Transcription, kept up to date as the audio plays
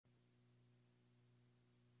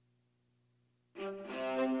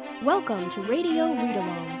Welcome to Radio Read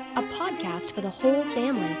Along, a podcast for the whole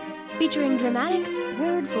family, featuring dramatic,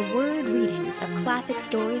 word-for-word readings of classic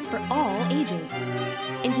stories for all ages.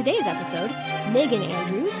 In today's episode, Megan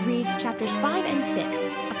Andrews reads chapters 5 and 6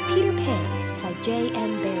 of Peter Pan by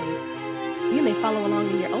J.M. Barrie. You may follow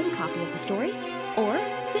along in your own copy of the story, or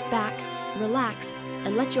sit back, relax,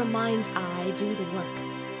 and let your mind's eye do the work.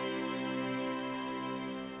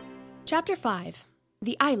 Chapter 5.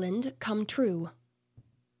 The Island Come True.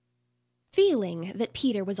 Feeling that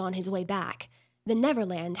Peter was on his way back, the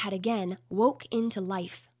Neverland had again woke into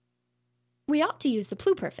life. We ought to use the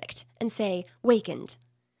pluperfect and say wakened,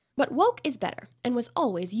 but woke is better and was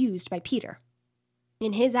always used by Peter.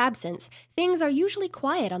 In his absence, things are usually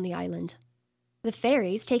quiet on the island. The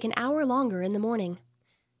fairies take an hour longer in the morning.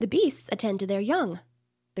 The beasts attend to their young.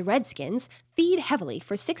 The redskins feed heavily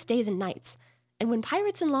for 6 days and nights, and when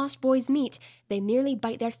pirates and lost boys meet, they merely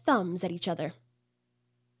bite their thumbs at each other.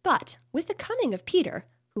 But with the coming of Peter,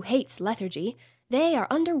 who hates lethargy, they are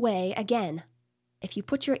underway again. If you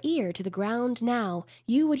put your ear to the ground now,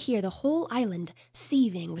 you would hear the whole island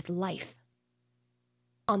seething with life.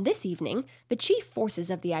 On this evening, the chief forces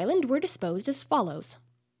of the island were disposed as follows.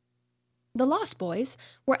 The Lost Boys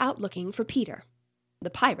were out looking for Peter. The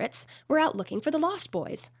pirates were out looking for the Lost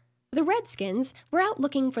Boys. The redskins were out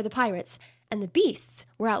looking for the pirates, and the beasts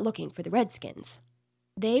were out looking for the redskins.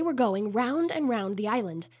 They were going round and round the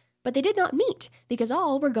island, but they did not meet because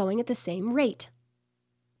all were going at the same rate.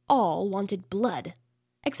 All wanted blood,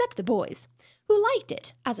 except the boys, who liked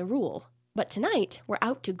it as a rule, but tonight were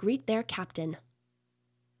out to greet their captain.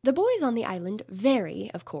 The boys on the island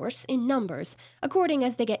vary, of course, in numbers, according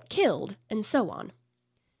as they get killed and so on.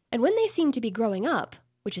 And when they seem to be growing up,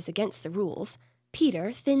 which is against the rules,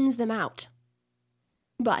 Peter thins them out.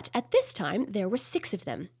 But at this time there were 6 of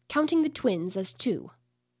them, counting the twins as 2.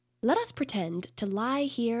 Let us pretend to lie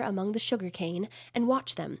here among the sugar cane and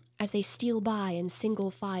watch them as they steal by in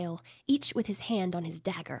single file, each with his hand on his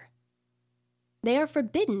dagger. They are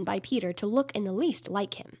forbidden by Peter to look in the least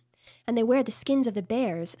like him, and they wear the skins of the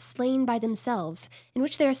bears slain by themselves, in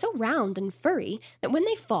which they are so round and furry that when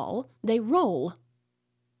they fall, they roll.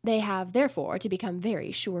 They have, therefore, to become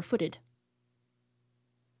very sure-footed.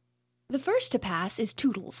 The first to pass is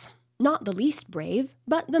Tootles. Not the least brave,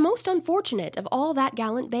 but the most unfortunate of all that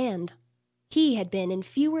gallant band. He had been in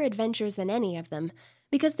fewer adventures than any of them,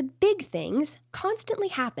 because the big things constantly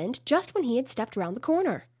happened just when he had stepped round the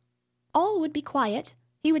corner. All would be quiet.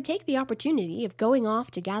 He would take the opportunity of going off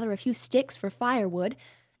to gather a few sticks for firewood,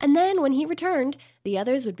 and then when he returned, the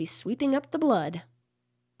others would be sweeping up the blood.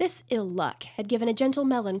 This ill luck had given a gentle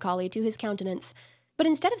melancholy to his countenance, but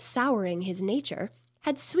instead of souring his nature,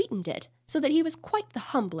 had sweetened it so that he was quite the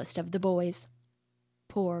humblest of the boys.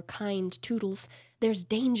 Poor, kind Tootles, there's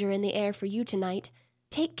danger in the air for you tonight.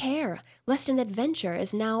 Take care, lest an adventure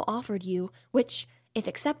is now offered you, which, if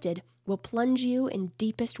accepted, will plunge you in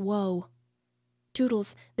deepest woe.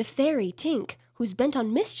 Tootles, the fairy Tink, who's bent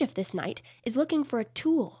on mischief this night, is looking for a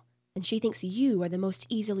tool, and she thinks you are the most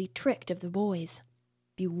easily tricked of the boys.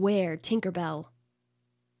 Beware Tinker Bell.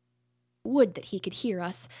 Would that he could hear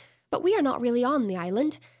us, but we are not really on the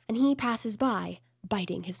island, and he passes by,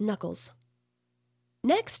 biting his knuckles.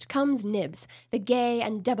 Next comes Nibs, the gay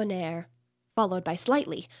and debonair, followed by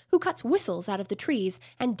Slightly, who cuts whistles out of the trees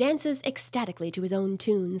and dances ecstatically to his own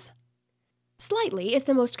tunes. Slightly is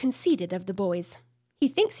the most conceited of the boys. He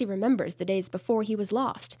thinks he remembers the days before he was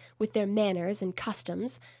lost, with their manners and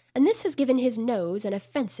customs, and this has given his nose an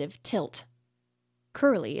offensive tilt.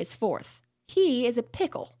 Curly is fourth. He is a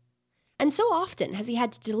pickle. And so often has he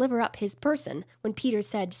had to deliver up his person when Peter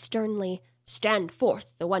said sternly, "Stand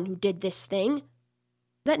forth, the one who did this thing,"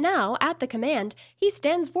 that now, at the command, he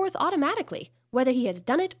stands forth automatically, whether he has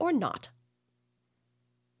done it or not.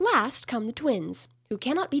 Last come the twins, who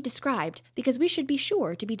cannot be described because we should be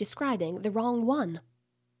sure to be describing the wrong one.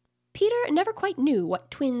 Peter never quite knew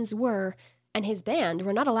what twins were, and his band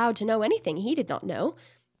were not allowed to know anything he did not know,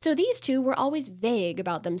 so these two were always vague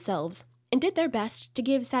about themselves, and did their best to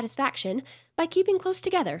give satisfaction by keeping close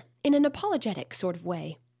together in an apologetic sort of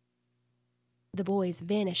way. The boys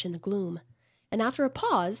vanish in the gloom, and after a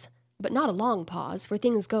pause, but not a long pause, for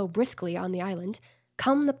things go briskly on the island,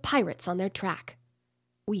 come the pirates on their track.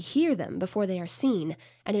 We hear them before they are seen,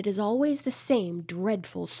 and it is always the same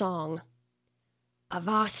dreadful song.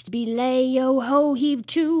 Avast belay, yo-ho, heave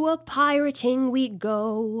to, a-pirating we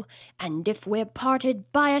go, and if we're parted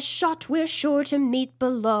by a shot, we're sure to meet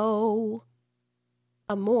below.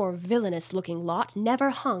 A more villainous-looking lot never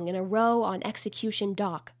hung in a row on execution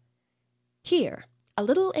dock. Here, a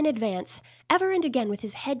little in advance, ever and again with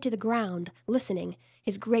his head to the ground, listening,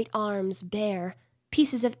 his great arms bare,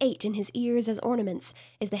 pieces of 8 in his ears as ornaments,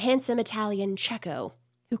 is the handsome Italian Cecco,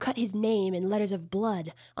 who cut his name in letters of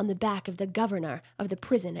blood on the back of the governor of the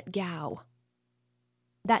prison at Gao.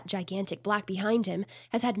 That gigantic black behind him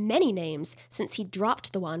has had many names since he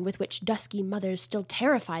dropped the one with which dusky mothers still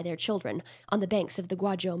terrify their children on the banks of the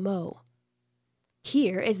Guazhou Mo.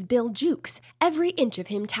 Here is Bill Jukes, every inch of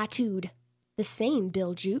him tattooed. The same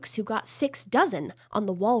Bill Jukes who got 6 dozen on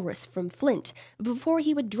the walrus from Flint before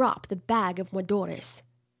he would drop the bag of Moidores.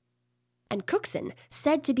 And Cookson,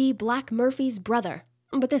 said to be Black Murphy's brother,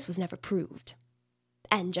 but this was never proved.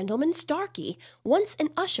 And Gentleman Starkey, once an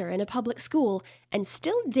usher in a public school, and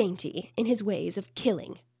still dainty in his ways of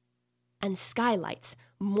killing. And Skylights,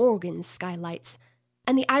 Morgan's Skylights,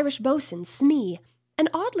 and the Irish boatswain Smee, an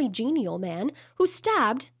oddly genial man who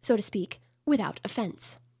stabbed, so to speak, without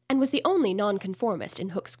offense, and was the only nonconformist in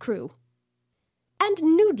Hook's crew. And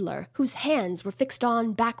Noodler, whose hands were fixed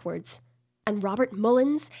on backwards, and Robert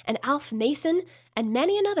Mullins, and Alf Mason, and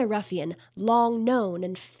many another ruffian long known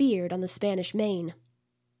and feared on the Spanish Main.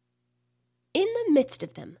 In the midst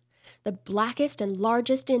of them, the blackest and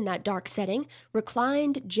largest in that dark setting,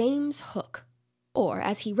 reclined James Hook, or,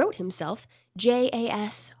 as he wrote himself,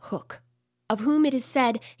 J.A.S. Hook, of whom it is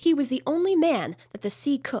said he was the only man that the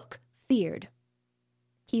sea cook feared.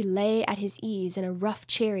 He lay at his ease in a rough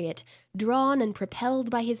chariot, drawn and propelled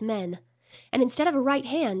by his men, and instead of a right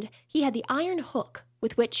hand, he had the iron hook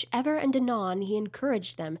with which ever and anon he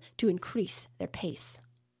encouraged them to increase their pace.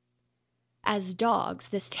 As dogs,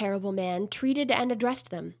 this terrible man treated and addressed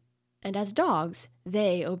them, and as dogs,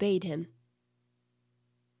 they obeyed him.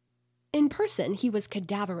 In person, he was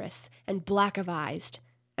cadaverous and black-of-eyed,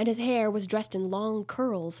 and his hair was dressed in long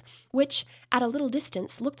curls, which, at a little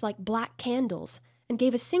distance, looked like black candles, and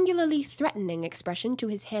gave a singularly threatening expression to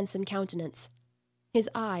his handsome countenance. His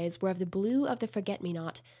eyes were of the blue of the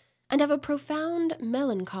forget-me-not, and of a profound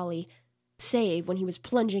melancholy, save when he was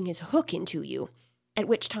plunging his hook into you, at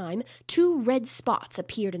which time 2 red spots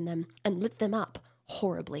appeared in them and lit them up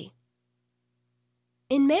horribly.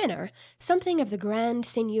 In manner, something of the grand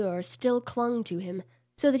seigneur still clung to him,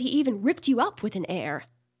 so that he even ripped you up with an air,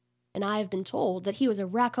 and I have been told that he was a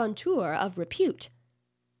raconteur of repute.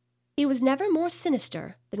 He was never more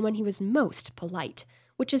sinister than when he was most polite,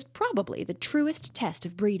 which is probably the truest test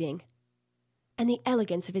of breeding. And the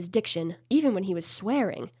elegance of his diction, even when he was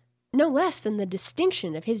swearing, no less than the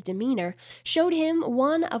distinction of his demeanor, showed him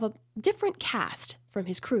one of a different caste from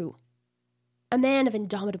his crew. A man of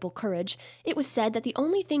indomitable courage, it was said that the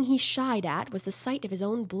only thing he shied at was the sight of his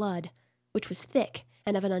own blood, which was thick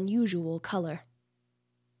and of an unusual color.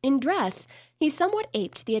 In dress, he somewhat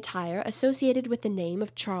aped the attire associated with the name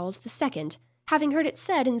of Charles II, having heard it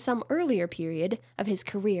said in some earlier period of his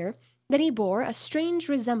career that he bore a strange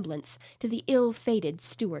resemblance to the ill-fated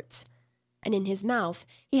Stuarts, and in his mouth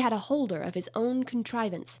he had a holder of his own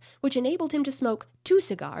contrivance, which enabled him to smoke 2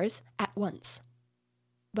 cigars at once.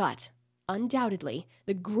 But, undoubtedly,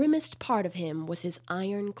 the grimmest part of him was his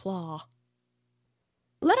iron claw.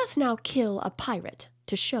 Let us now kill a pirate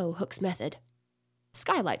to show Hook's method.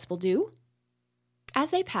 Skylights will do.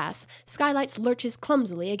 As they pass, Skylights lurches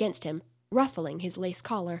clumsily against him, ruffling his lace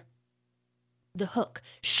collar. The hook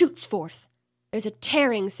shoots forth. There's a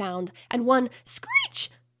tearing sound, and one screech!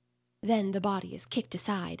 Then the body is kicked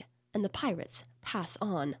aside, and the pirates pass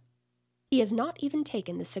on. He has not even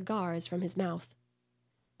taken the cigars from his mouth.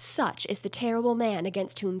 Such is the terrible man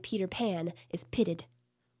against whom Peter Pan is pitted.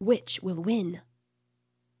 Which will win?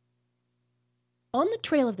 On the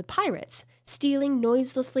trail of the pirates, stealing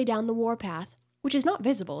noiselessly down the warpath, which is not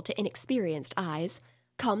visible to inexperienced eyes,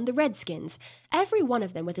 come the redskins, every one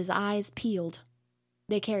of them with his eyes peeled.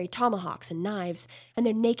 They carry tomahawks and knives, and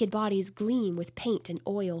their naked bodies gleam with paint and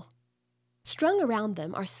oil. Strung around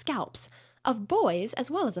them are scalps, of boys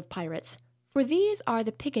as well as of pirates, for these are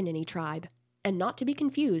the Pickaninny tribe, and not to be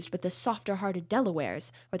confused with the softer-hearted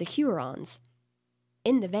Delawares or the Hurons.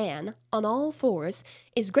 In the van, on all fours,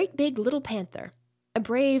 is Great Big Little Panther, a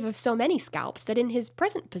brave of so many scalps that in his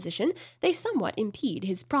present position they somewhat impede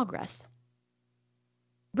his progress.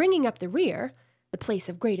 Bringing up the rear, the place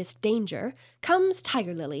of greatest danger, comes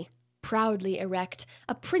Tiger Lily, proudly erect,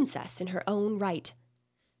 a princess in her own right.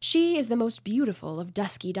 She is the most beautiful of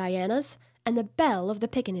dusky Dianas, and the belle of the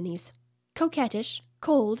Pickaninnies. Coquettish,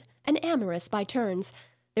 cold, and amorous by turns,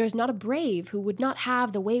 there is not a brave who would not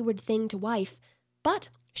have the wayward thing to wife, but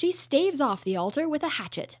she staves off the altar with a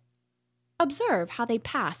hatchet. Observe how they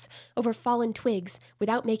pass over fallen twigs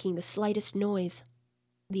without making the slightest noise.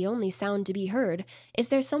 The only sound to be heard is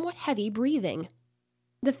their somewhat heavy breathing.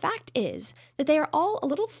 The fact is that they are all a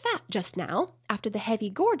little fat just now after the heavy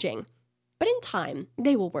gorging, but in time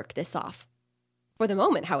they will work this off. For the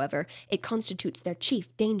moment, however, it constitutes their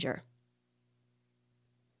chief danger.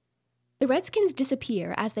 The Redskins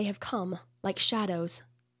disappear as they have come, like shadows,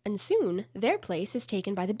 and soon their place is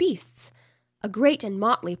taken by the beasts. A great and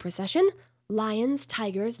motley procession, lions,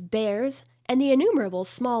 tigers, bears, and the innumerable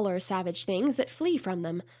smaller savage things that flee from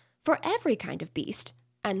them, for every kind of beast,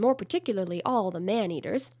 and more particularly all the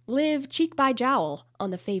man-eaters, live cheek by jowl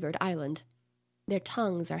on the favored island. Their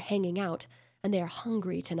tongues are hanging out, and they are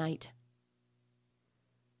hungry tonight.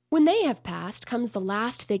 When they have passed comes the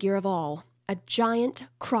last figure of all, a giant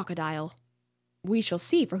crocodile. We shall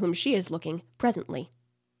see for whom she is looking presently.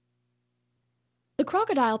 The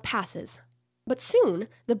crocodile passes, but soon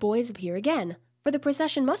the boys appear again, for the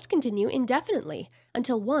procession must continue indefinitely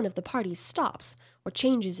until one of the parties stops or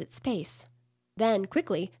changes its pace. Then,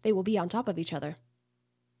 quickly, they will be on top of each other.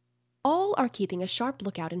 All are keeping a sharp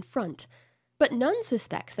lookout in front, but none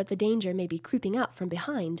suspects that the danger may be creeping up from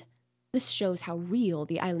behind. This shows how real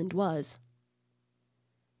the island was.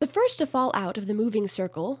 The first to fall out of the moving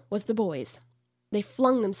circle was the boys. They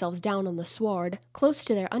flung themselves down on the sward, close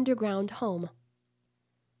to their underground home.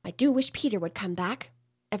 "I do wish Peter would come back,"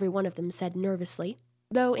 every one of them said nervously,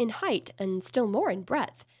 though in height and still more in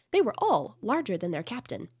breadth, they were all larger than their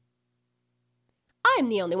captain. "I'm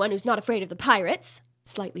the only one who's not afraid of the pirates,"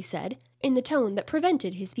 Slightly said, in the tone that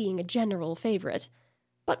prevented his being a general favorite.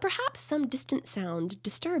 But perhaps some distant sound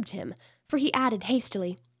disturbed him, for he added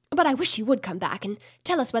hastily, "But I wish he would come back and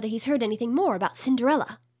tell us whether he's heard anything more about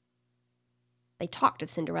Cinderella." They talked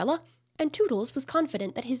of Cinderella, and Toodles was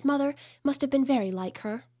confident that his mother must have been very like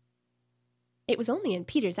her. It was only in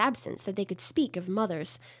Peter's absence that they could speak of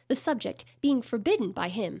mothers, the subject being forbidden by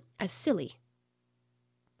him as silly.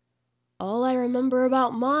 "All I remember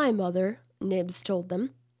about my mother," Nibs told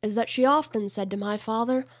them, "is that she often said to my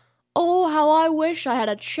father, 'Oh, how I wish I had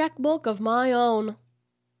a checkbook of my own.'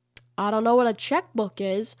 I don't know what a checkbook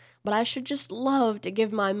is, but I should just love to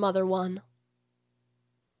give my mother one."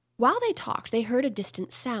 While they talked, they heard a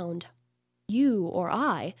distant sound. You or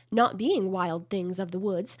I, not being wild things of the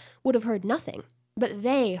woods, would have heard nothing, but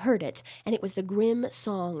they heard it, and it was the grim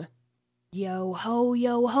song. Yo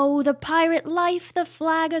ho, the pirate life, the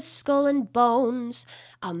flag, a skull and bones,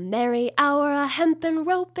 a merry hour, a hempen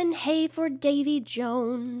rope, and hay for Davy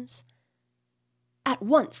Jones. At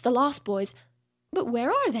once the Lost Boys, but where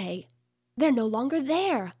are they? They're no longer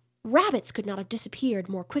there. Rabbits could not have disappeared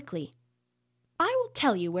more quickly. I will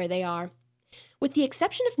tell you where they are. With the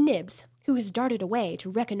exception of Nibs, who has darted away to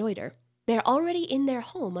reconnoiter, they are already in their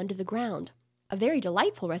home under the ground, a very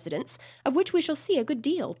delightful residence, of which we shall see a good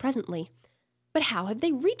deal presently. But how have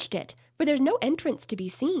they reached it? For there's no entrance to be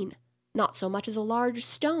seen, not so much as a large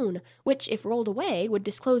stone, which, if rolled away, would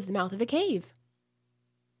disclose the mouth of a cave.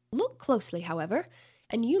 Look closely, however,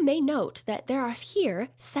 and you may note that there are here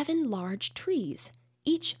 7 large trees,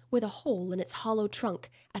 each with a hole in its hollow trunk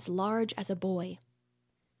as large as a boy.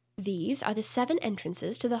 These are the 7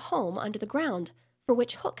 entrances to the home under the ground, for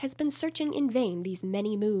which Hook has been searching in vain these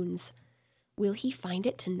many moons. Will he find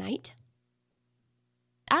it tonight?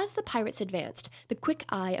 As the pirates advanced, the quick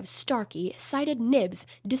eye of Starkey sighted Nibs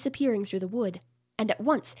disappearing through the wood, and at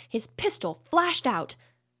once his pistol flashed out,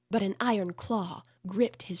 but an iron claw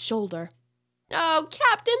gripped his shoulder. "Oh,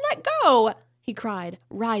 Captain, let go!" he cried,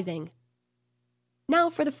 writhing. Now,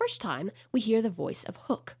 for the first time, we hear the voice of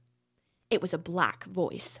Hook. It was a black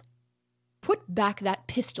voice. "Put back that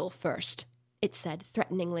pistol first," it said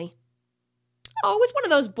threateningly. "Oh, it was one of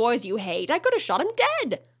those boys you hate. I could have shot him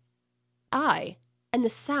dead." "Aye, and the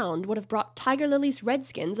sound would have brought Tiger Lily's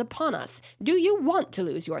redskins upon us. Do you want to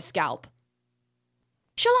lose your scalp?"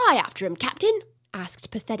 "Shall I after him, Captain?" asked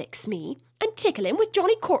pathetic Smee, "and tickle him with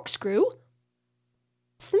Johnny Corkscrew?"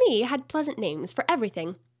 Smee had pleasant names for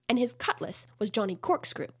everything, and his cutlass was Johnny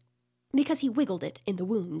Corkscrew, because he wiggled it in the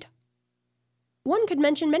wound. One could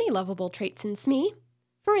mention many lovable traits in Smee.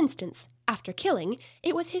 For instance, after killing,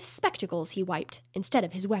 it was his spectacles he wiped instead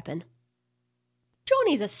of his weapon.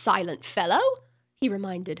 "Johnny's a silent fellow," he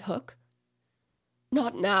reminded Hook.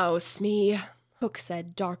 "Not now, Smee," Hook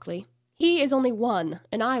said darkly. "He is only one,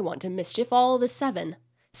 and I want to mischief all the 7.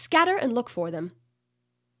 Scatter and look for them."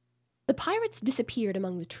 The pirates disappeared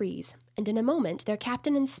among the trees, and in a moment their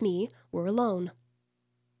captain and Smee were alone.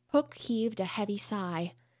 Hook heaved a heavy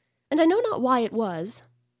sigh, and I know not why it was.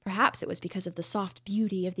 Perhaps it was because of the soft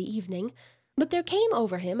beauty of the evening, but there came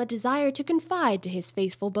over him a desire to confide to his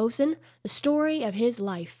faithful boatswain the story of his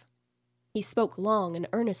life. He spoke long and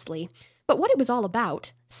earnestly, but what it was all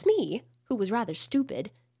about, Smee, who was rather stupid,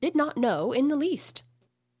 did not know in the least.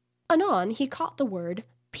 Anon he caught the word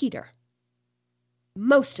Peter.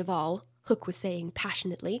 "Most of all," Hook was saying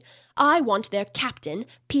passionately, "I want their captain,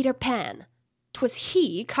 Peter Pan. 'Twas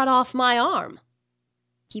he cut off my arm."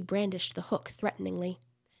 He brandished the hook threateningly.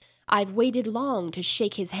 "I've waited long to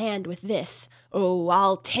shake his hand with this. Oh,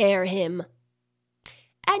 I'll tear him."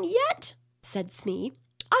 "And yet," said Smee,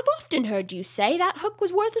 "I've often heard you say that hook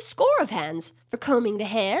was worth a score of hands for combing the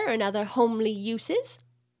hair and other homely uses."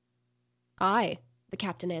 "Aye," the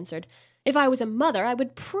captain answered. "If I was a mother, I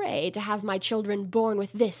would pray to have my children born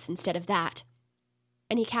with this instead of that."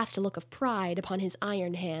 And he cast a look of pride upon his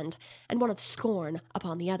iron hand, and one of scorn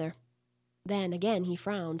upon the other. Then again he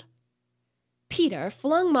frowned. "Peter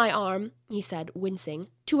flung my arm," he said, wincing,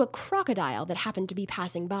 "to a crocodile that happened to be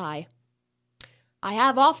passing by." "I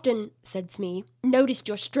have often," said Smee, "noticed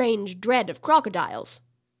your strange dread of crocodiles."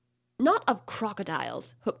 "Not of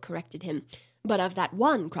crocodiles," Hook corrected him, "but of that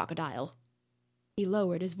one crocodile." He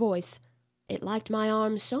lowered his voice. "It liked my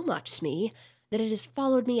arm so much, Smee, that it has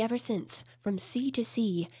followed me ever since, from sea to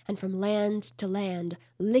sea and from land to land,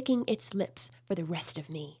 licking its lips for the rest of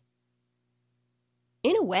me."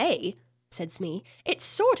 "In a way," said Smee, "it's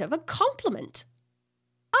sort of a compliment."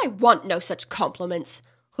 "I want no such compliments,"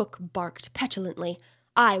 Hook barked petulantly.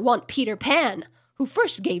 "I want Peter Pan, who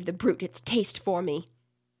first gave the brute its taste for me."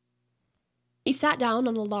 He sat down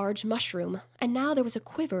on a large mushroom, and now there was a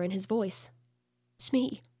quiver in his voice.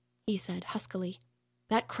 "Smee," he said huskily,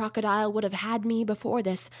 "that crocodile would have had me before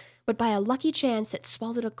this, but by a lucky chance it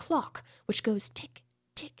swallowed a clock which goes tick,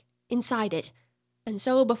 tick inside it, and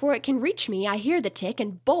so before it can reach me I hear the tick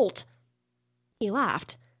and bolt." He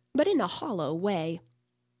laughed, but in a hollow way.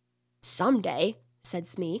 "Some day," said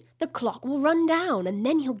Smee, "the clock will run down, and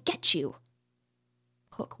then he'll get you."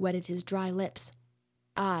 Hook wetted his dry lips.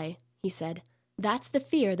 "Aye," he said, "that's the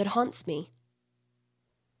fear that haunts me."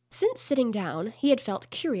 Since sitting down, he had felt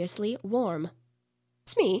curiously warm.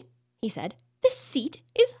 "Smee," he said, "this seat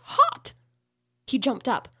is hot." He jumped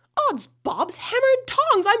up. "Odds bobs, hammer and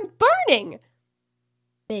tongs, I'm burning!"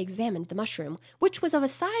 They examined the mushroom, which was of a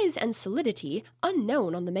size and solidity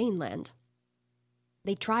unknown on the mainland.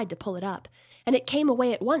 They tried to pull it up, and it came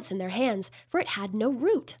away at once in their hands, for it had no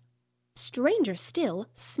root. Stranger still,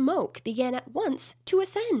 smoke began at once to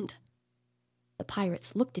ascend. The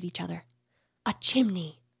pirates looked at each other. "A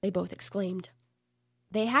chimney!" they both exclaimed.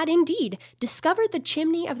 They had indeed discovered the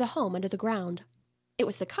chimney of the home under the ground. It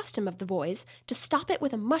was the custom of the boys to stop it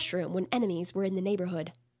with a mushroom when enemies were in the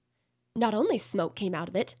neighborhood. Not only smoke came out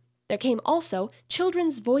of it, there came also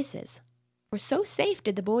children's voices, for so safe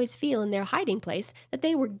did the boys feel in their hiding place that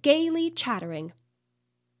they were gaily chattering.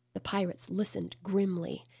 The pirates listened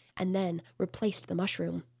grimly, and then replaced the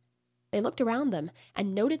mushroom. They looked around them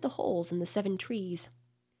and noted the holes in the 7 trees.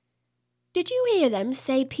 "Did you hear them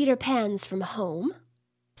say Peter Pan's from home?"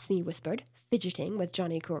 Smee whispered, fidgeting with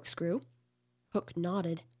Johnny Corkscrew. Hook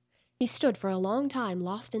nodded. He stood for a long time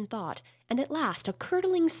lost in thought, and at last a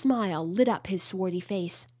curdling smile lit up his swarthy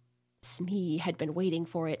face. Smee had been waiting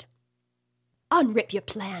for it. "Unrip your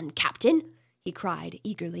plan, Captain," he cried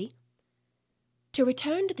eagerly. "To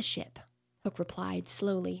return to the ship," Hook replied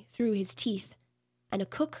slowly through his teeth, "and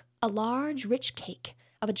cook a large rich cake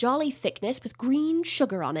of a jolly thickness with green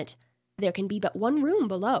sugar on it. There can be but one room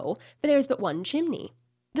below, for there is but one chimney.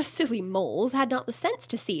 The silly moles had not the sense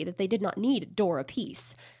to see that they did not need a door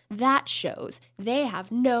apiece. That shows they have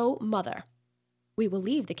no mother. We will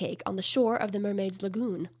leave the cake on the shore of the Mermaid's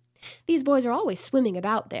Lagoon. These boys are always swimming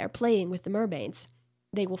about there, playing with the mermaids.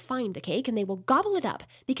 They will find the cake, and they will gobble it up,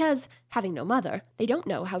 because, having no mother, they don't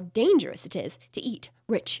know how dangerous it is to eat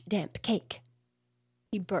rich, damp cake."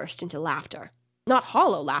 He burst into laughter. Not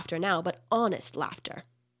hollow laughter now, but honest laughter.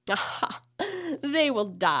 "Aha! They will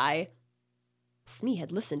die." Smee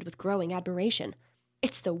had listened with growing admiration.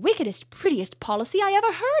 "It's the wickedest, prettiest policy I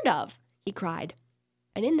ever heard of," he cried.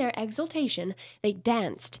 And in their exultation they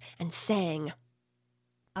danced and sang.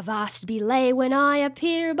 "Avast belay when I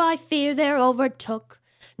appear, by fear they're overtook.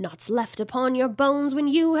 Naught's left upon your bones when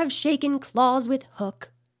you have shaken claws with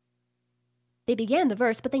Hook." They began the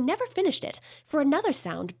verse, but they never finished it, for another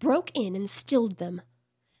sound broke in and stilled them.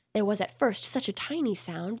 There was at first such a tiny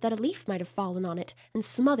sound that a leaf might have fallen on it and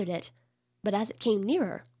smothered it, but as it came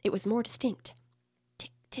nearer, it was more distinct.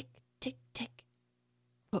 Tick, tick, tick, tick.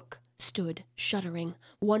 Hook stood shuddering,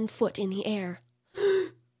 one foot in the air.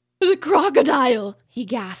 "The crocodile!" he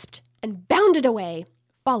gasped, and bounded away,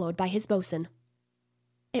 followed by his boatswain.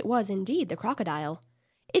 It was indeed the crocodile.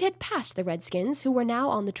 It had passed the redskins, who were now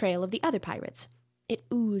on the trail of the other pirates. It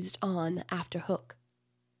oozed on after Hook.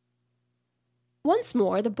 Once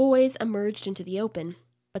more the boys emerged into the open,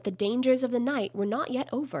 but the dangers of the night were not yet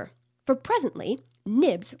over, for presently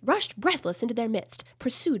Nibs rushed breathless into their midst,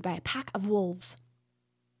 pursued by a pack of wolves.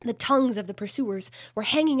 The tongues of the pursuers were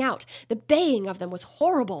hanging out. The baying of them was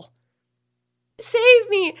horrible. Save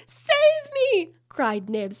me! Save me! Cried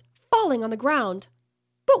Nibs, falling on the ground.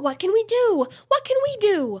 But what can we do? What can we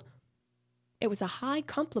do? It was a high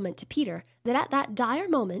compliment to Peter that at that dire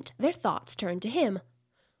moment their thoughts turned to him.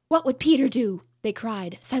 What would Peter do? They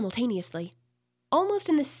cried simultaneously. Almost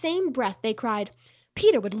in the same breath they cried,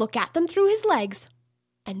 Peter would look at them through his legs.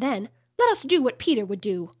 And then, let us do what Peter would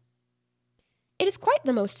do. It is quite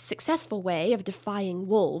the most successful way of defying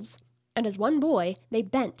wolves, and as one boy they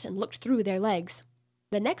bent and looked through their legs.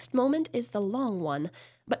 The next moment is the long one,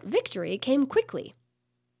 but victory came quickly.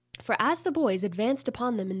 For as the boys advanced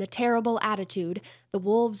upon them in the terrible attitude, the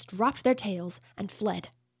wolves dropped their tails and fled.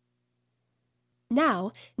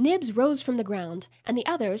 Now Nibs rose from the ground, and the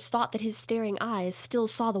others thought that his staring eyes still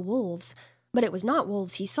saw the wolves, but it was not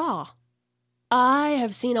wolves he saw. I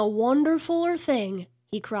have seen a wonderfuler thing,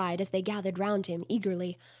 he cried as they gathered round him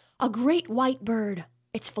eagerly. A great white bird.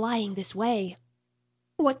 It's flying this way.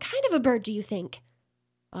 What kind of a bird do you think?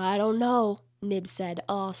 I don't know, Nibs said,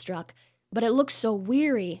 awestruck, but it looks so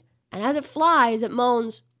weary, and as it flies it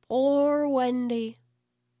moans, Poor Wendy.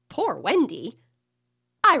 Poor Wendy?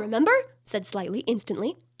 I remember, said Slightly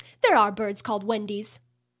instantly. There are birds called Wendies.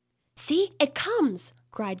 See, it comes,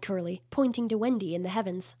 cried Curly, pointing to Wendy in the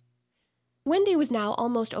heavens. Wendy was now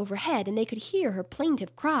almost overhead, and they could hear her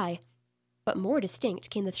plaintive cry. But more distinct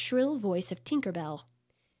came the shrill voice of Tinker Bell.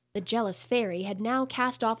 The jealous fairy had now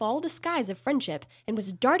cast off all disguise of friendship and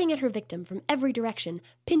was darting at her victim from every direction,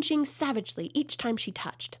 pinching savagely each time she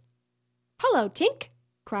touched. Hullo, Tink!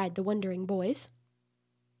 cried the wondering boys.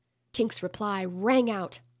 Tink's reply rang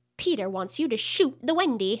out. Peter wants you to shoot the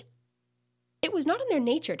Wendy. It was not in their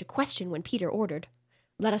nature to question when Peter ordered.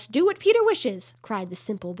 Let us do what Peter wishes, cried the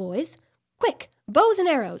simple boys. Quick, bows and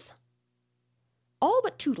arrows. All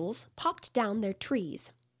but Toodles popped down their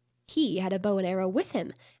trees. He had a bow and arrow with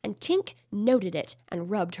him, and Tink noted it and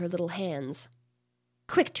rubbed her little hands.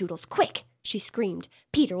 Quick, Toodles, quick, she screamed.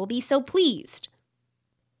 Peter will be so pleased.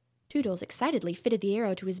 Toodles excitedly fitted the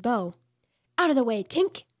arrow to his bow. Out of the way,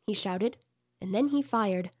 Tink, he shouted, and then he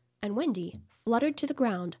fired, and Wendy fluttered to the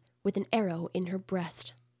ground with an arrow in her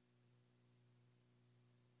breast.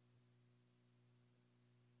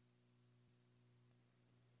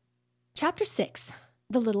 Chapter 6.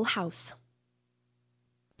 The Little House.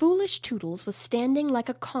 Foolish Toodles was standing like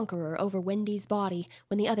a conqueror over Wendy's body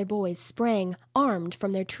when the other boys sprang, armed,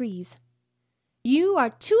 from their trees. You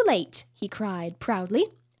are too late, he cried proudly.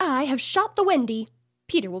 I have shot the Wendy.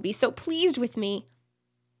 Peter will be so pleased with me.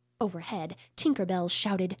 Overhead, Tinker Bell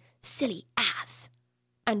shouted, Silly ass,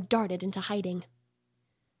 and darted into hiding.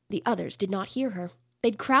 The others did not hear her.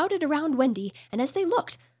 They'd crowded around Wendy, and as they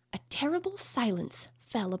looked, a terrible silence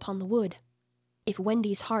fell upon the wood. If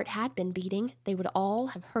Wendy's heart had been beating, they would all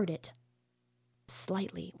have heard it.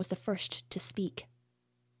 Slightly was the first to speak.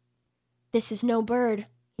 This is no bird,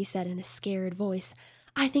 he said in a scared voice.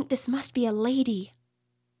 I think this must be a lady.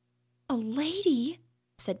 A lady?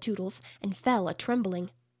 Said Toodles, and fell a-trembling.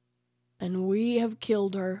 And we have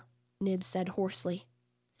killed her, Nibs said hoarsely.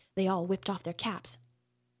 They all whipped off their caps.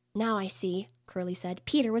 Now I see, Curly said.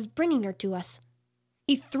 Peter was bringing her to us.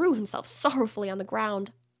 He threw himself sorrowfully on the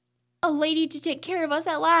ground. A lady to take care of us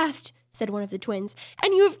at last, said one of the twins,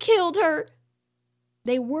 and you have killed her.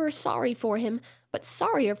 They were sorry for him, but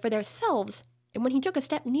sorrier for themselves, and when he took a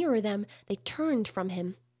step nearer them, they turned from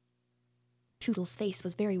him. Toodles' face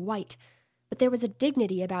was very white, but there was a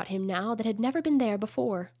dignity about him now that had never been there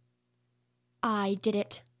before. I did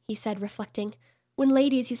it, he said, reflecting. When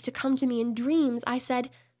ladies used to come to me in dreams, I said,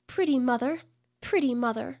 Pretty mother, pretty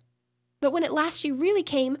mother. But when at last she really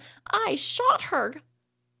came, I shot her.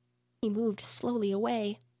 He moved slowly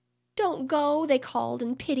away. Don't go, they called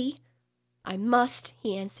in pity. I must,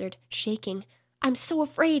 he answered, shaking. I'm so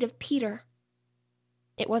afraid of Peter.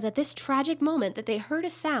 It was at this tragic moment that they heard a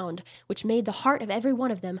sound which made the heart of every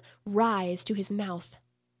one of them rise to his mouth.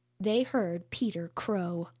 They heard Peter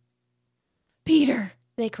crow. Peter,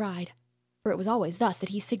 they cried, for it was always thus that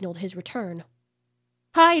he signaled his return.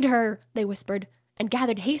 Hide her, they whispered, and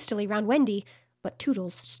gathered hastily round Wendy, but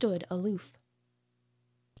Toodles stood aloof.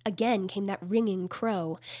 Again came that ringing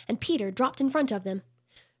crow, and Peter dropped in front of them.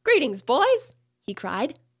 Greetings, boys, he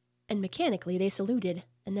cried, and mechanically they saluted,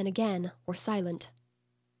 and then again were silent.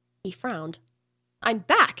 He frowned. I'm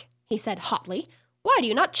back, he said hotly. Why do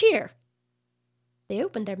you not cheer? They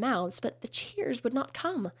opened their mouths, but the cheers would not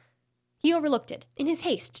come. He overlooked it, in his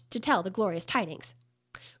haste to tell the glorious tidings.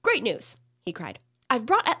 Great news, he cried. I've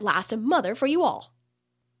brought at last a mother for you all.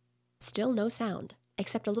 Still no sound,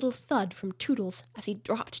 except a little thud from Toodles as he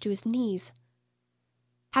dropped to his knees.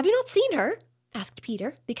 Have you not seen her? Asked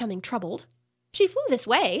Peter, becoming troubled. She flew this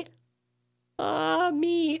way. Ah,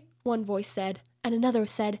 me, one voice said, And another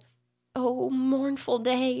said, "Oh, mournful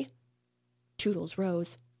day." Toodles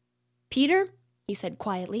rose. "Peter," he said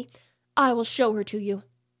quietly, "I will show her to you."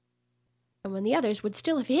 And when the others would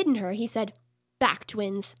still have hidden her, he said, "Back,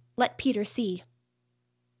 twins, let Peter see."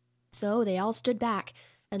 So they all stood back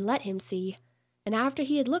and let him see, and after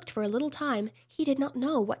he had looked for a little time, he did not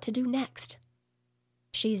know what to do next.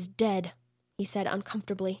 "She's dead," he said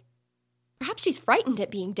uncomfortably. Perhaps she's frightened at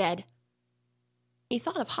being dead. He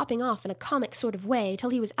thought of hopping off in a comic sort of way till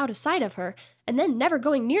he was out of sight of her, and then never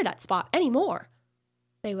going near that spot any more.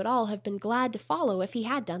 They would all have been glad to follow if he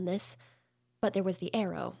had done this, but there was the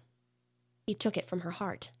arrow. He took it from her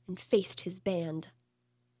heart and faced his band.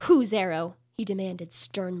 "Whose arrow?" he demanded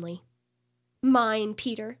sternly. "Mine,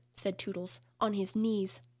 Peter," said Toodles, on his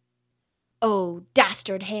knees. "Oh,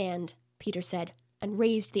 dastard hand," Peter said, and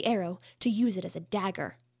raised the arrow to use it as a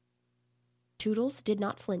dagger. Toodles did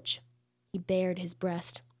not flinch. He bared his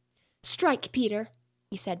breast. "Strike, Peter,"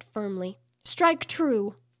 he said firmly. "Strike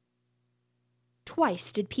true."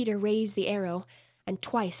 Twice did Peter raise the arrow, and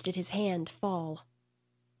twice did his hand fall.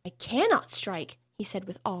 "I cannot strike," he said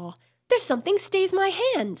with awe. "There's something stays my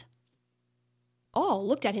hand." All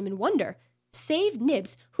looked at him in wonder, save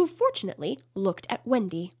Nibs, who fortunately looked at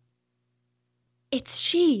Wendy. "It's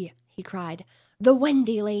she," he cried. "The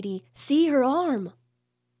Wendy lady. See her arm."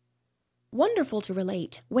 Wonderful to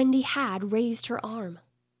relate, Wendy had raised her arm.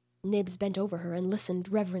 Nibs bent over her and listened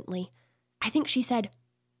reverently. "I think she said,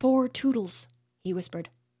 'Poor Toodles,'" he whispered.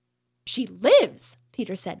 "She lives,"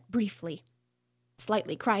 Peter said briefly.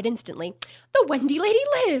 Slightly cried instantly, "The Wendy lady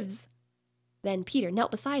lives!" Then Peter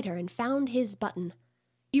knelt beside her and found his button.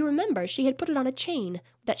 You remember she had put it on a chain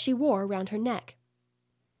that she wore around her neck.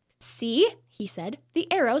 "See," he said, "the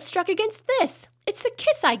arrow struck against this. It's the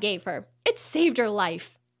kiss I gave her. It saved her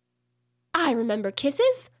life." "I remember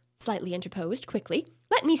kisses," Slightly interposed quickly.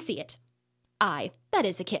 "Let me see it." "Aye, that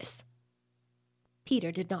is a kiss."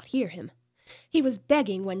 Peter did not hear him. He was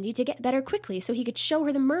begging Wendy to get better quickly so he could show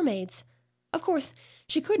her the mermaids. Of course,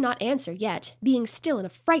 she could not answer yet, being still in a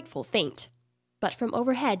frightful faint. But from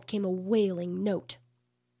overhead came a wailing note.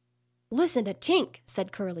 "Listen to Tink,"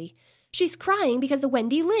 said Curly. "She's crying because the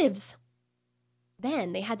Wendy lives."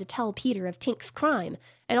 Then they had to tell Peter of Tink's crime,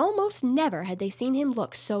 and almost never had they seen him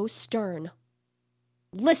look so stern.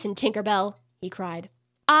 "Listen, Tinker Bell," he cried.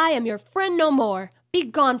 "I am your friend no more. Be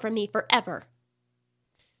gone from me forever."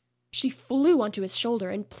 She flew onto his shoulder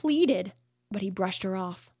and pleaded, but he brushed her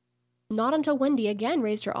off. Not until Wendy again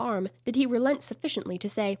raised her arm did he relent sufficiently to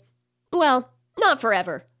say, "Well, not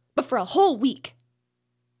forever, but for a whole week."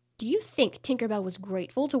 Do you think Tinker Bell was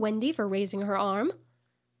grateful to Wendy for raising her arm?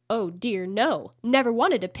 Oh dear, no, never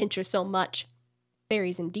wanted to pinch her so much.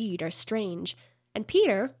 Fairies indeed are strange, and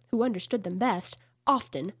Peter, who understood them best,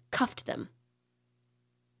 often cuffed them.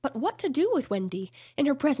 But what to do with Wendy in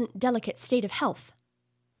her present delicate state of health?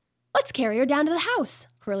 "Let's carry her down to the house,"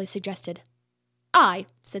 Curly suggested. "Aye,"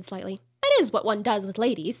 said Slightly. "That is what one does with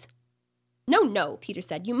ladies." "No, no," Peter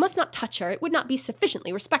said. "You must not touch her. It would not be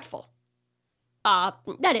sufficiently respectful."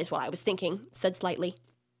 That is what I was thinking," said Slightly.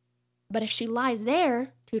 "But if she lies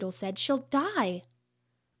there," Toodles said, "she'll die."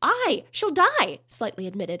 "Aye, she'll die," Slightly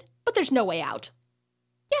admitted. "But there's no way out."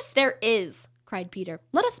 "Yes, there is," cried Peter.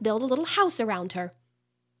 "Let us build a little house around her."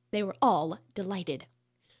 They were all delighted.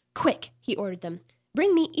 "Quick," he ordered them.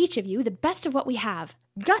 "Bring me each of you the best of what we have.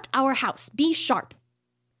 Gut our house. Be sharp."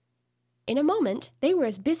 In a moment, they were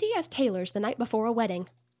as busy as tailors the night before a wedding.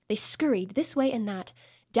 They scurried this way and that,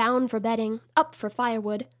 down for bedding, up for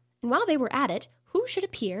firewood, and while they were at it, who should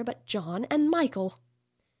appear but John and Michael?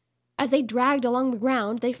 As they dragged along the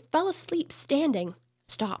ground, they fell asleep standing,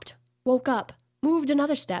 stopped, woke up, moved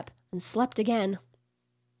another step, and slept again.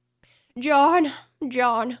 "John,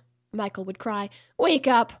 John," Michael would cry, "wake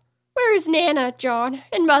up! Where is Nana, John,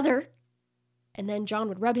 and Mother?" And then John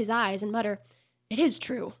would rub his eyes and mutter, "It is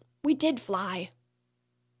true, we did fly."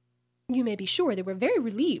 You may be sure they were very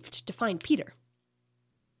relieved to find Peter.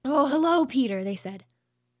 "Oh, hello, Peter," they said.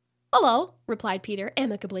 "Hello," replied Peter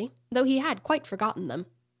amicably, though he had quite forgotten them.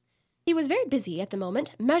 He was very busy at the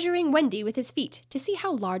moment, measuring Wendy with his feet to see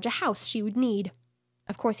how large a house she would need.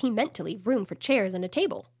 Of course, he meant to leave room for chairs and a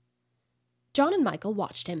table. John and Michael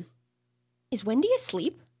watched him. "Is Wendy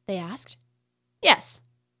asleep?" they asked. "Yes."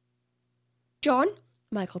 "John,"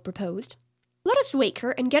 Michael proposed, "let us wake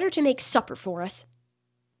her and get her to make supper for us."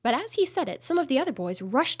 But as he said it, some of the other boys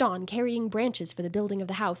rushed on carrying branches for the building of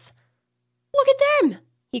the house. "Look at them!"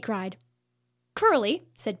 he cried. "Curly,"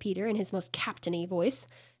 said Peter in his most captain-y voice,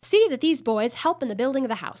 "see that these boys help in the building of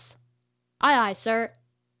the house." "Aye, aye, sir."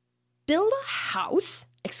 "Build a house?"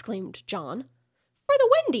 exclaimed John. "For the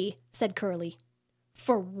Wendy," said Curly.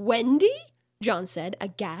 "For Wendy?" John said,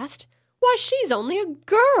 aghast. "Why, she's only a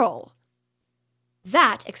girl."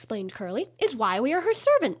 "That," explained Curly, "is why we are her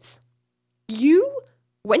servants." "You?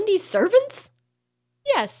 Wendy's servants?"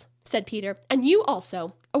 "Yes," said Peter, "and you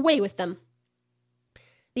also. Away with them."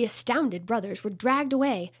 The astounded brothers were dragged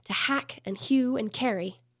away to hack and hew and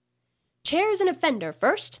carry. "Chairs and a fender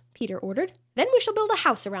first," Peter ordered. "Then we shall build a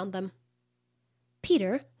house around them."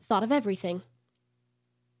 Peter thought of everything.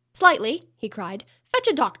 "Slightly," he cried, "fetch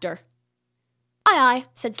a doctor." "Aye, aye,"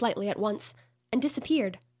 said Slightly at once, and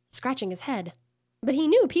disappeared, scratching his head. But he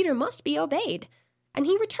knew Peter must be obeyed, and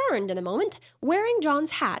he returned in a moment, wearing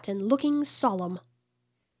John's hat and looking solemn.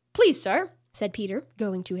 "Please, sir," said Peter,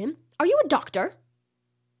 going to him, "are you a doctor?"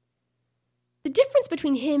 The difference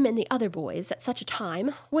between him and the other boys at such a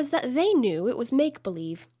time was that they knew it was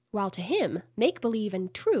make-believe, while to him, make-believe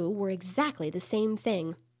and true were exactly the same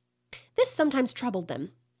thing. This sometimes troubled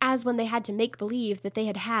them, as when they had to make believe that they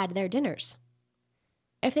had had their dinners.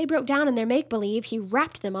 If they broke down in their make-believe, he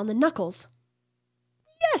rapped them on the knuckles.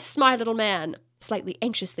 "Yes, my little man," Slightly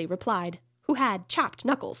anxiously replied, who had chapped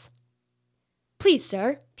knuckles. "Please,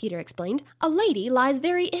 sir," Peter explained, "a lady lies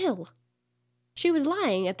very ill." She was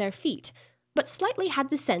lying at their feet, but Slightly had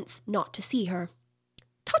the sense not to see her.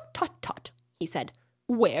 "Tut, tut, tut," he said.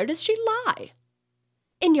 "Where does she lie?"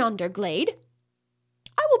 "In yonder glade."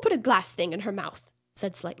 "I will put a glass thing in her mouth,"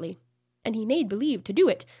 said Slightly, and he made believe to do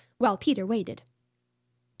it, while Peter waited.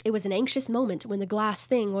 It was an anxious moment when the glass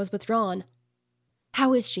thing was withdrawn.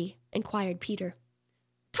 "How is she?" inquired Peter.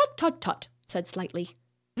 "Tut, tut, tut," said Slightly.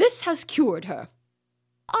 "This has cured her."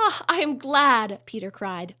 "Ah, I am glad," Peter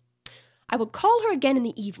cried. "I will call her again in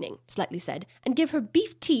the evening," Slightly said, "and give her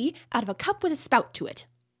beef tea out of a cup with a spout to it."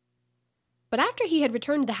 But after he had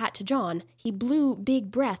returned the hat to John, he blew big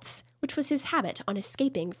breaths, which was his habit on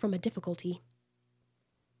escaping from a difficulty.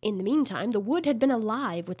 In the meantime, the wood had been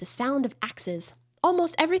alive with the sound of axes.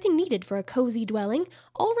 Almost everything needed for a cozy dwelling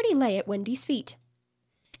already lay at Wendy's feet.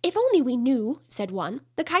 "If only we knew," said one,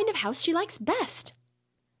 "the kind of house she likes best."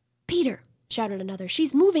 "Peter," shouted another,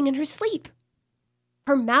 "she's moving in her sleep."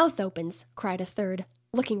 "Her mouth opens," cried a third,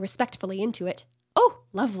 looking respectfully into it. "Oh,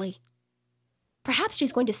 lovely." "Perhaps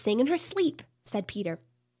she's going to sing in her sleep," said Peter.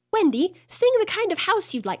 "Wendy, sing the kind of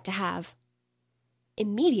house you'd like to have."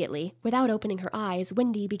 Immediately, without opening her eyes,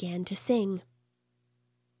 Wendy began to sing.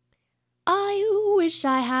 "I wish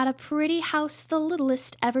I had a pretty house, the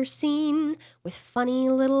littlest ever seen, with funny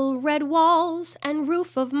little red walls and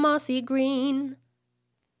roof of mossy green."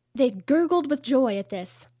 They gurgled with joy at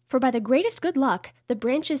this, for by the greatest good luck, the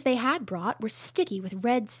branches they had brought were sticky with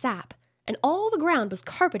red sap, and all the ground was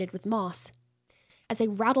carpeted with moss. As they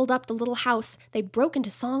rattled up the little house, they broke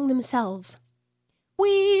into song themselves.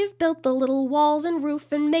 "We've built the little walls and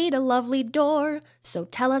roof and made a lovely door. So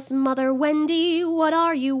tell us, Mother Wendy, what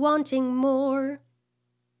are you wanting more?"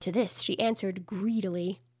 To this she answered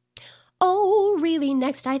greedily, "Oh, really,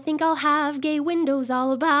 next I think I'll have gay windows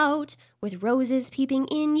all about, with roses peeping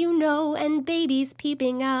in, you know, and babies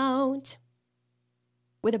peeping out."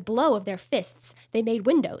 With a blow of their fists, they made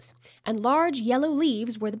windows, and large yellow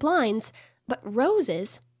leaves were the blinds, but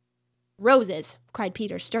roses... "Roses," cried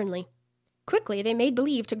Peter sternly. Quickly they made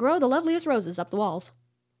believe to grow the loveliest roses up the walls.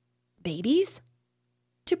 "Babies?"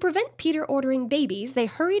 To prevent Peter ordering babies, they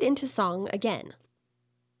hurried into song again.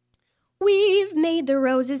 "We've made the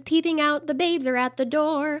roses peeping out, the babes are at the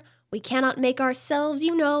door. We cannot make ourselves,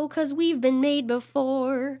 you know, 'cause we've been made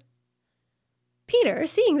before." Peter,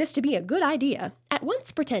 seeing this to be a good idea, at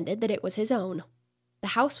once pretended that it was his own.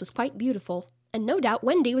 The house was quite beautiful, and no doubt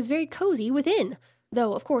Wendy was very cozy within,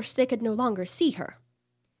 though of course they could no longer see her.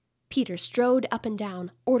 Peter strode up and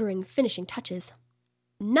down, ordering finishing touches.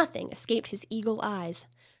 Nothing escaped his eagle eyes.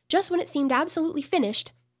 Just when it seemed absolutely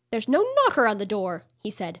finished, "There's no knocker on the door," he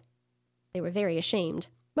said. They were very ashamed,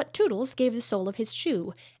 but Toodles gave the sole of his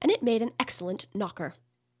shoe, and it made an excellent knocker.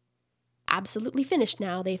 Absolutely finished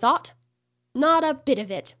now, they thought. "Not a bit of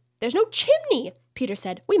it. There's no chimney," Peter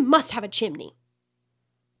said. "We must have a chimney."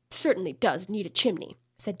 "It certainly does need a chimney,"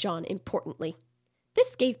 said John importantly.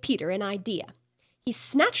 This gave Peter an idea. He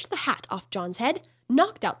snatched the hat off John's head,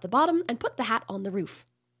 knocked out the bottom, and put the hat on the roof.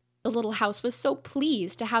 The little house was so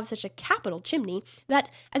pleased to have such a capital chimney that,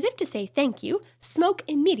 as if to say thank you, smoke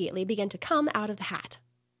immediately began to come out of the hat.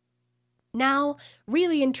 Now,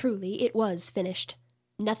 really and truly, it was finished.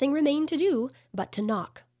 Nothing remained to do but to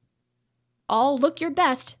knock. "All look your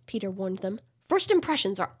best," Peter warned them. "First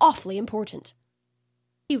impressions are awfully important."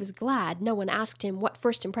 He was glad no one asked him what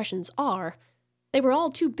first impressions are. They were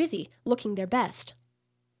all too busy looking their best.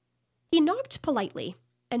 He knocked politely,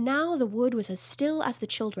 and now the wood was as still as the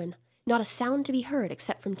children, not a sound to be heard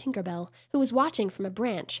except from Tinker Bell, who was watching from a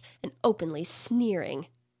branch and openly sneering.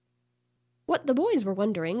 What the boys were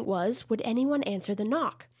wondering was, would anyone answer the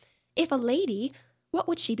knock? If a lady, what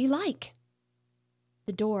would she be like?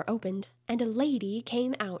 The door opened, and a lady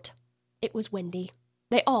came out. It was Wendy.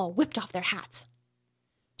 They all whipped off their hats.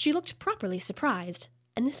 She looked properly surprised,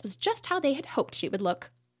 and this was just how they had hoped she would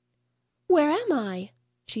look. "Where am I?"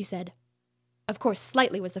 she said. Of course,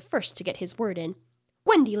 Slightly was the first to get his word in.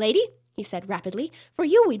 "Wendy, lady," he said rapidly, "for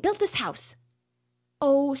you we built this house."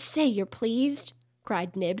 "Oh, say you're pleased,"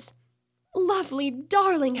 cried Nibs. "Lovely,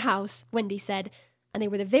 darling house," Wendy said, and they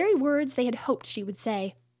were the very words they had hoped she would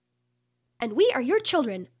say. "And we are your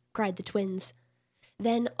children," cried the twins.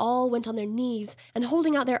 Then all went on their knees, and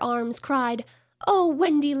holding out their arms, cried, "Oh,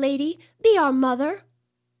 Wendy, lady, be our mother."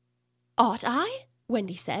 "Ought I?"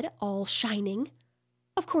 Wendy said, all shining.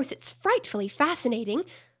 "Of course it's frightfully fascinating,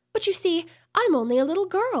 but you see, I'm only a little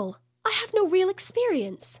girl. I have no real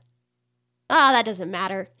experience." "Ah, that doesn't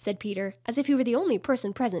matter," said Peter, as if he were the only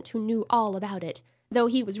person present who knew all about it, though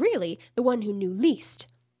he was really the one who knew least.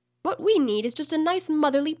 "What we need is just a nice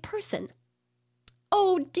motherly person."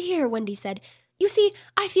 "Oh, dear," Wendy said, "you see,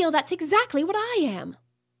 I feel that's exactly what I am."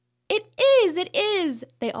 It is,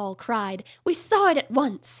 they all cried. "We saw it at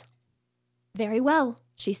once." "Very well,"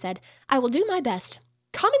 she said. "I will do my best.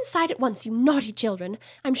 Come inside at once, you naughty children.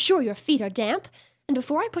 I'm sure your feet are damp, and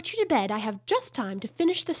before I put you to bed, I have just time to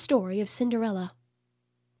finish the story of Cinderella."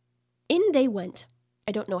 In they went.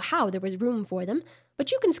 I don't know how there was room for them,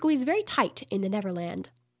 but you can squeeze very tight in the Neverland,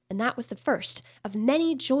 and that was the first of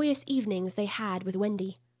many joyous evenings they had with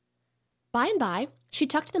Wendy. By and by, she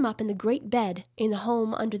tucked them up in the great bed in the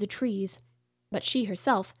home under the trees, but she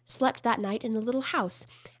herself slept that night in the little house,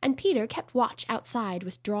 and Peter kept watch outside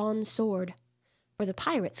with drawn sword, for the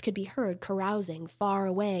pirates could be heard carousing far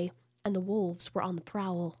away, and the wolves were on the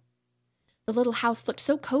prowl. The little house looked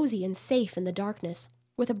so cozy and safe in the darkness,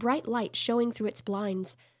 with a bright light showing through its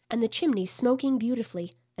blinds, and the chimney smoking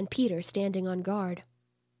beautifully, and Peter standing on guard.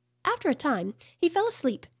 After a time, he fell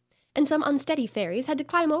asleep, and some unsteady fairies had to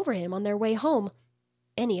climb over him on their way home.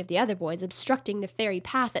 Any of the other boys obstructing the fairy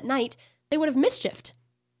path at night, they would have mischiefed,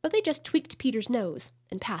 but they just tweaked Peter's nose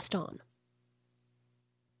and passed on.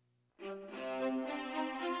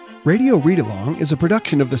 Radio Read Along is a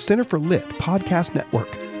production of the Center for Lit podcast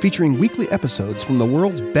network, featuring weekly episodes from the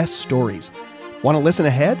world's best stories. Want to listen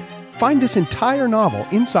ahead? Find this entire novel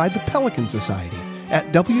inside the Pelican Society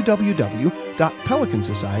at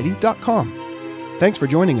www.pelicansociety.com. Thanks for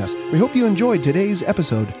joining us. We hope you enjoyed today's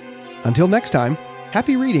episode. Until next time,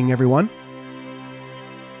 happy reading, everyone.